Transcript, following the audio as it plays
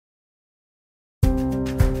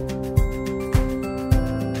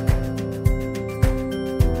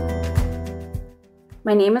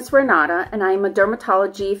My name is Renata, and I am a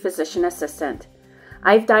dermatology physician assistant.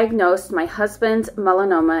 I've diagnosed my husband's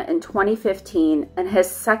melanoma in 2015 and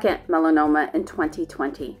his second melanoma in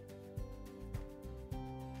 2020.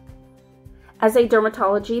 As a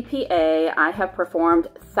dermatology PA, I have performed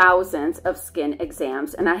thousands of skin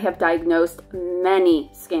exams, and I have diagnosed many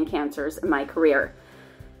skin cancers in my career.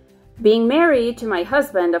 Being married to my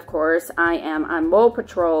husband, of course, I am on mole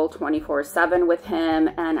patrol 24/7 with him,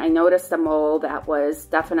 and I noticed a mole that was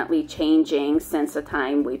definitely changing since the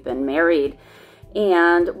time we've been married.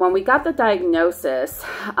 And when we got the diagnosis,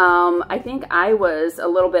 I think I was a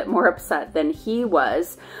little bit more upset than he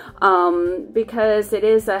was, because it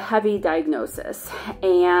is a heavy diagnosis.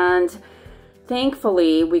 And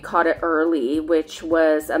thankfully, we caught it early, which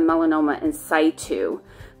was a melanoma in situ.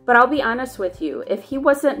 But I'll be honest with you, if he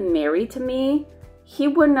wasn't married to me, he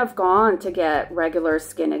wouldn't have gone to get regular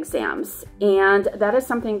skin exams. And that is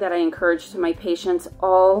something that I encourage to my patients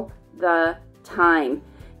all the time.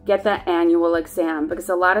 Get that annual exam, because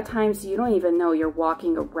a lot of times you don't even know you're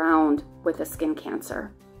walking around with a skin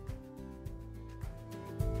cancer.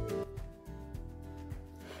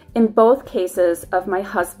 In both cases of my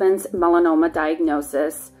husband's melanoma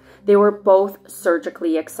diagnosis, they were both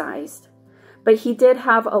surgically excised. But he did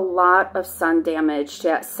have a lot of sun damage to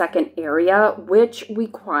that second area, which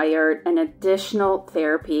required an additional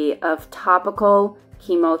therapy of topical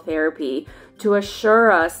chemotherapy to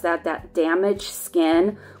assure us that that damaged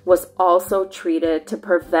skin was also treated to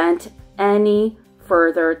prevent any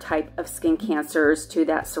further type of skin cancers to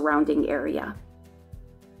that surrounding area.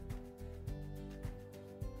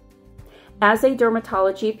 As a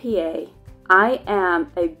dermatology PA, I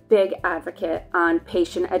am a big advocate on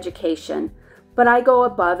patient education, but I go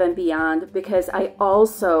above and beyond because I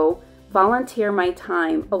also volunteer my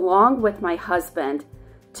time along with my husband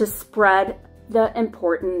to spread the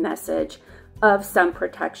important message of sun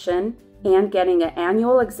protection and getting an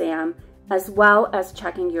annual exam, as well as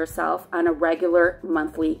checking yourself on a regular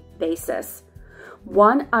monthly basis.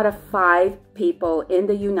 1 out of 5 people in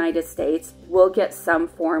the United States will get some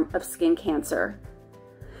form of skin cancer.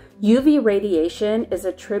 UV radiation is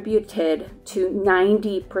attributed to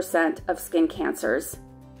 90% of skin cancers.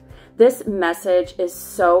 This message is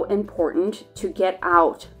so important to get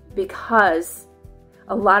out because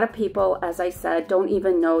a lot of people, as I said, don't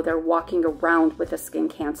even know they're walking around with a skin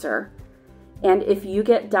cancer. And if you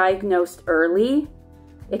get diagnosed early,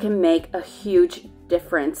 it can make a huge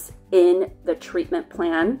difference in the treatment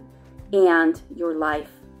plan and your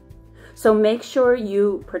life. So make sure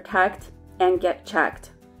you protect and get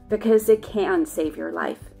checked, because it can save your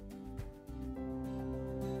life.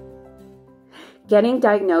 Getting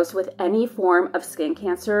diagnosed with any form of skin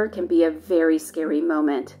cancer can be a very scary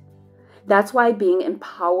moment. That's why being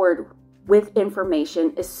empowered with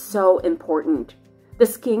information is so important. The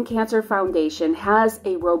Skin Cancer Foundation has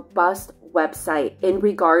a robust website in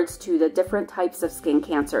regards to the different types of skin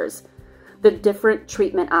cancers, the different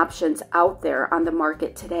treatment options out there on the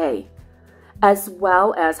market today, as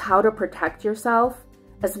well as how to protect yourself,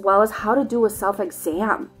 as well as how to do a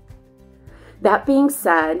self-exam. That being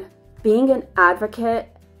said, being an advocate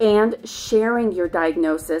and sharing your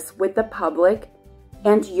diagnosis with the public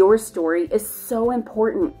and your story is so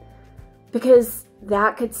important, because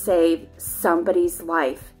that could save somebody's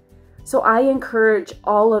life. So I encourage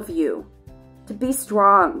all of you to be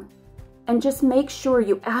strong and just make sure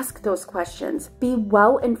you ask those questions, be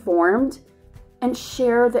well informed, and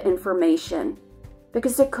share the information,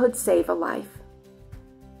 because it could save a life.